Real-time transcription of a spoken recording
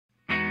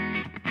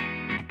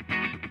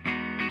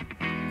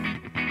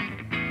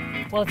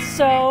Well, it's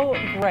so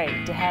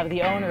great to have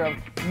the owner of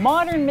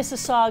Modern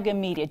Mississauga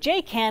Media.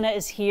 Jay Kana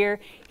is here.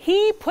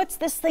 He puts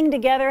this thing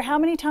together. How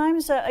many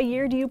times a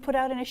year do you put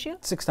out an issue?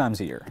 6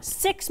 times a year.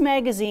 6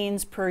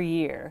 magazines per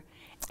year.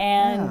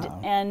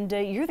 And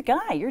you're the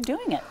guy. You're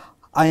doing it.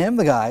 I am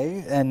the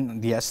guy,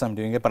 and yes, I'm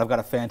doing it, but I've got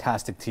a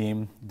fantastic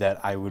team that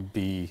I would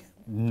be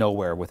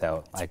nowhere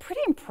without. It's a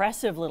pretty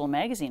impressive little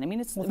magazine. I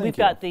mean, we've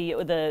got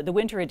the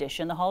winter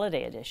edition, the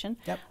holiday edition.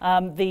 Yep.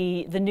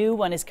 The new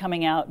one is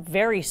coming out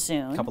very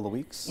soon. A couple of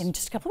weeks. In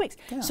just a couple of weeks.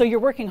 Yeah. So you're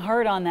working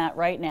hard on that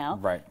right now.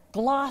 Right.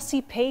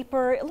 Glossy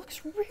paper. It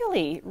looks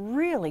really,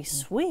 really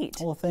sweet.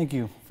 Well, thank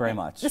you very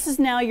much. This is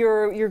now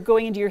you're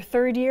going into your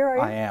 3rd year, are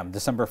you? I am.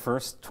 December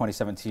 1st,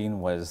 2017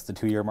 was the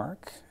 2-year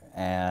mark,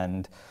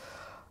 and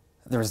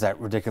there was that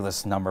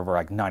ridiculous number where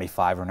like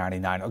 95 or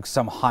 99,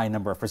 some high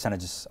number of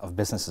percentages of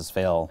businesses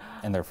fail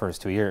in their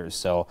first 2 years.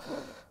 So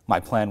my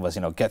plan was,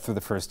 get through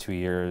the first 2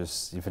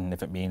 years, even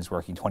if it means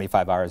working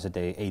 25 hours a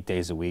day, 8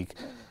 days a week.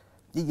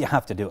 You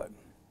have to do it,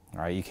 all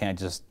right? You can't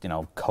just,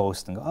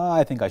 coast and go, oh,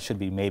 I think I should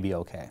be maybe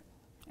okay.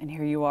 And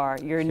here you are.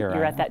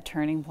 You're at that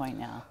turning point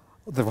now.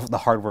 The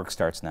hard work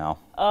starts now.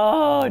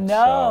 Oh,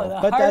 no,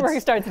 the hard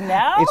work starts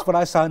now? It's what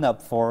I signed up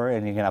for,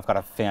 and again, I've got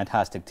a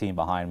fantastic team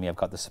behind me. I've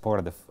got the support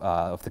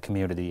of the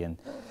community, and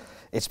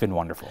it's been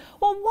wonderful.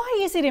 Well, why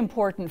is it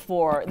important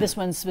for, this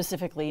one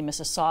specifically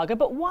Mississauga,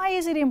 but why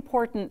is it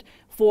important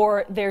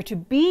for there to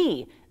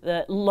be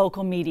the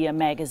local media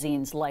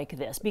magazines like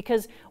this?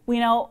 Because we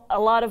know a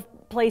lot of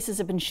places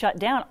have been shut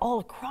down all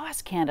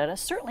across Canada,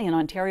 certainly in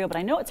Ontario, but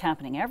I know it's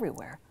happening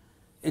everywhere.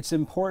 It's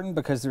important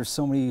because there's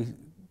so many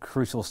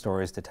crucial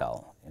stories to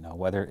tell,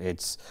 whether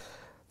it's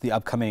the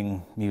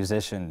upcoming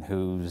musician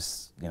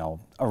who's,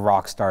 a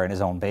rock star in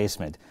his own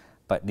basement,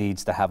 but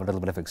needs to have a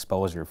little bit of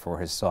exposure for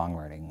his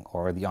songwriting,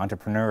 or the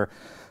entrepreneur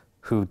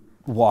who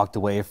walked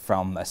away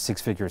from a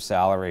 6-figure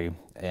salary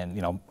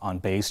and, on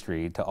Bay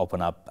Street to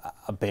open up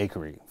a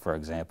bakery, for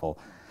example,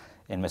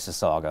 in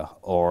Mississauga,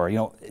 or,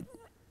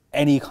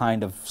 any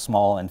kind of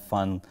small and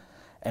fun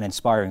and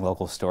inspiring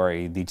local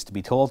story needs to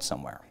be told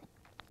somewhere.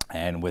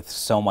 And with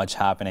so much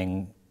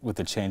happening with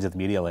the change of the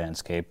media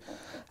landscape,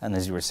 and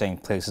as you were saying,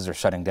 places are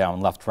shutting down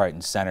left, right,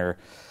 and center.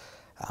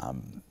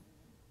 I'm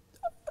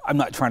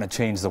not trying to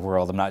change the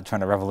world. I'm not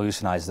trying to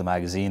revolutionize the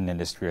magazine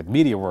industry or the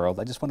media world.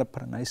 I just want to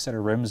put a nice set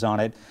of rims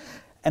on it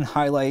and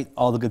highlight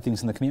all the good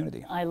things in the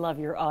community. I love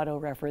your auto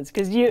reference,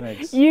 because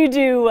you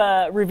do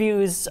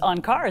reviews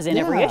on cars in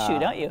every issue,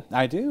 don't you?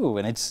 I do,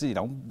 and it's,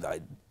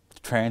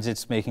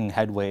 transit's making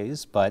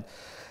headways, but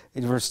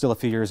we're still a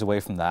few years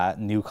away from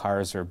that. New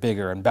cars are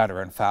bigger and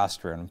better and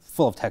faster and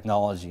full of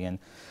technology. And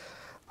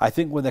I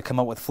think when they come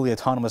out with fully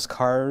autonomous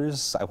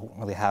cars, I won't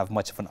really have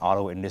much of an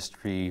auto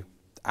industry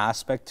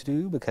aspect to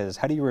do, because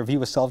how do you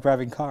review a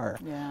self-driving car?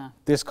 Yeah.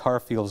 This car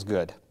feels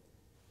good.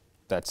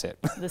 That's it.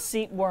 The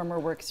seat warmer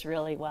works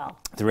really well.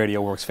 The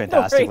radio works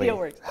fantastically. The radio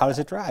works. How does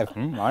it drive? I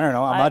don't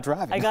know. I'm not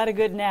driving. I got a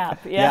good nap.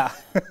 Yeah.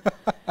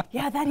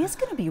 Yeah, that is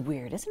going to be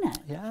weird, isn't it?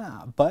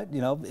 Yeah, but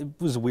it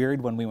was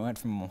weird when we went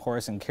from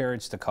horse and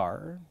carriage to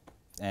car,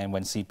 and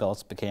when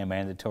seatbelts became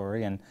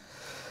mandatory, and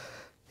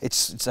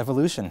it's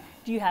evolution.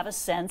 Do you have a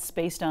sense,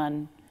 based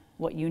on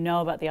what you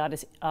know about the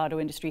auto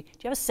industry, do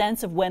you have a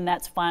sense of when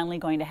that's finally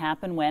going to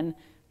happen, when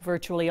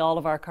virtually all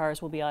of our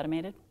cars will be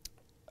automated?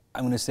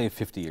 I'm going to say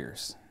 50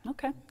 years.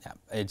 Okay. Yeah,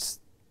 it's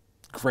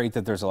great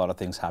that there's a lot of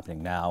things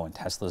happening now, and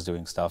Tesla's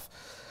doing stuff,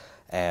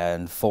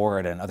 and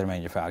Ford and other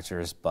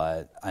manufacturers,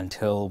 but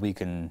until we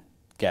can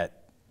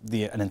get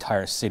an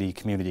entire city,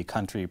 community,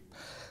 country,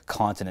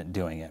 continent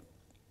doing it,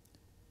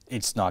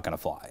 it's not going to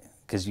fly,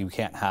 because you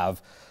can't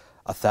have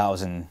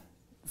 1,000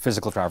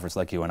 physical drivers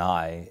like you and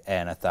I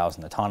and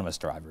 1,000 autonomous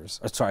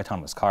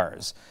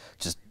cars.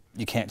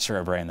 You can't share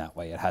a brain that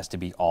way. It has to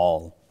be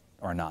all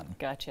or none.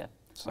 Gotcha.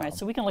 So. All right,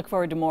 so we can look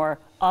forward to more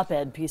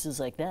op-ed pieces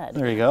like that.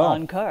 There you go.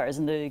 On cars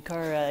and the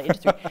car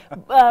industry.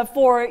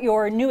 For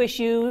your new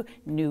issue,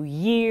 new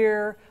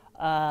year,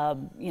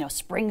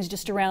 spring's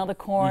just around the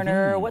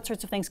corner. What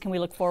sorts of things can we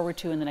look forward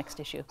to in the next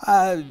issue?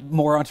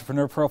 More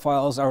entrepreneur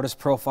profiles, artist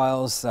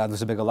profiles.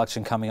 There's a big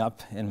election coming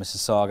up in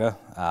Mississauga,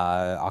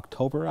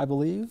 October, I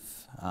believe.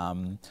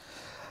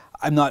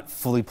 I'm not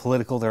fully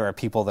political. There are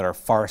people that are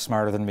far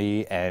smarter than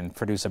me and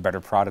produce a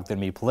better product than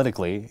me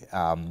politically,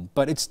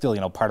 but it's still,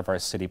 part of our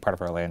city, part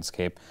of our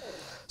landscape.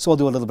 So we'll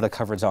do a little bit of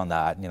coverage on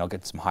that,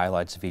 get some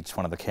highlights of each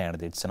one of the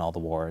candidates in all the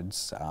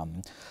wards.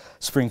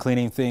 Spring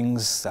cleaning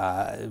things,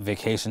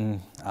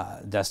 vacation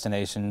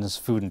destinations,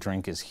 food and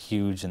drink is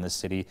huge in the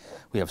city.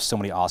 We have so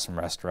many awesome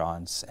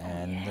restaurants,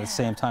 and at the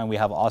same time we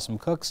have awesome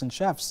cooks and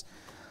chefs.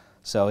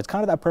 So it's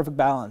kind of that perfect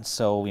balance.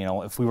 So,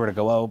 if we were to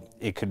go out,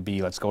 it could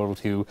be, let's go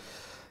to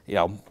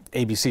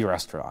ABC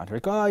restaurant,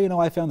 or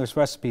I found this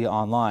recipe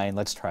online,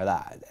 let's try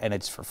that. And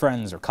it's for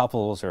friends or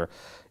couples, or,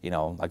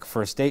 like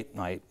first date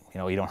night,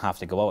 you don't have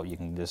to go out, you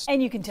can just...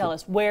 And you can tell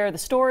us where the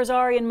stores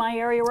are in my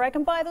area where I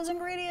can buy those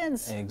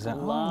ingredients.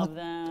 Exactly. Love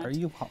that. Are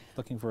you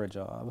looking for a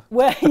job?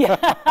 Well,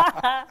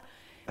 yeah.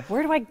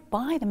 Where do I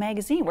buy the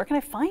magazine? Where can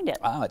I find it?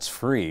 Oh, it's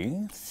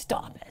free.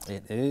 Stop it.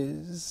 It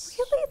is.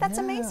 Really? That's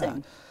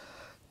amazing.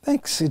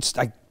 Thanks.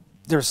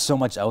 There's so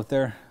much out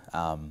there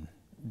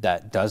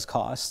that does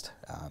cost.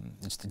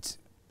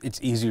 It's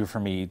easier for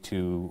me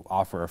to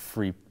offer a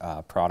free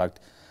product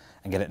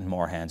and get it in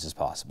more hands as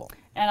possible.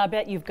 And I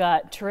bet you've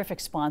got terrific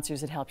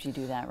sponsors that help you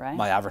do that, right?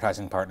 My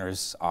advertising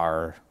partners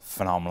are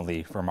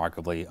phenomenally,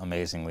 remarkably,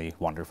 amazingly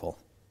wonderful.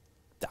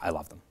 I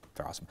love them.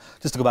 They're awesome.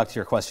 Just to go back to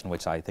your question,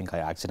 which I think I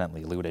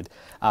accidentally eluded.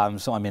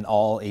 So I'm in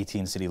all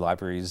 18 city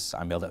libraries.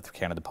 I'm mailed out through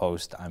Canada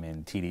Post. I'm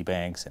in TD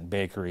banks and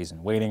bakeries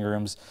and waiting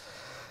rooms.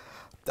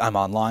 I'm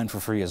online for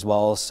free as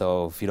well,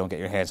 so if you don't get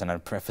your hands on a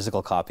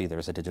physical copy,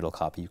 there's a digital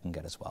copy you can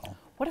get as well.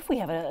 What if we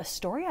have a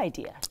story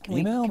idea?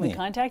 Email me. Can we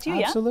contact you?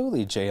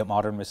 Absolutely.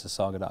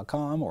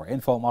 Jay@modernmississauga.com or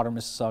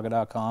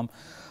info@modernmississauga.com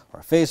or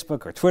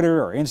Facebook or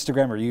Twitter or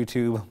Instagram or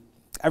YouTube.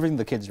 Everything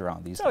the kids are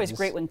on these days. It's always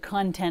great when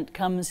content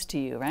comes to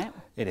you, right?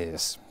 It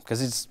is,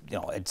 because it's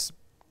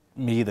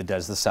me that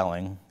does the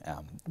selling,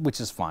 which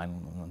is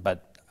fine.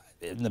 But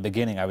in the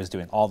beginning, I was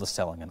doing all the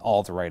selling and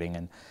all the writing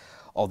and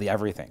all the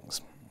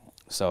everythings.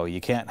 So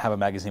you can't have a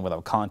magazine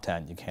without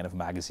content. You can't have a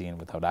magazine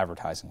without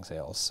advertising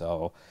sales.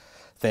 So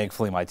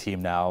thankfully, my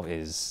team now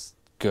is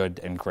good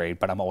and great,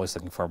 but I'm always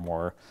looking for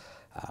more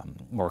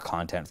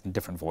content from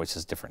different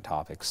voices, different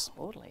topics.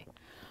 Totally.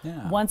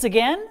 Yeah. Once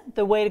again,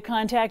 the way to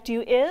contact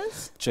you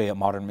is?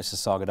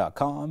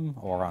 Jay@modernmississauga.com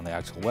or on the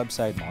actual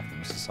website,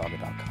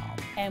 modernmississauga.com.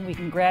 And we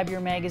can grab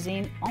your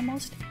magazine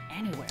almost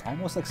anywhere.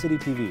 Almost like City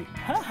TV.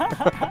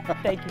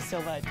 Thank you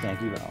so much.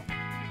 Thank you, Val.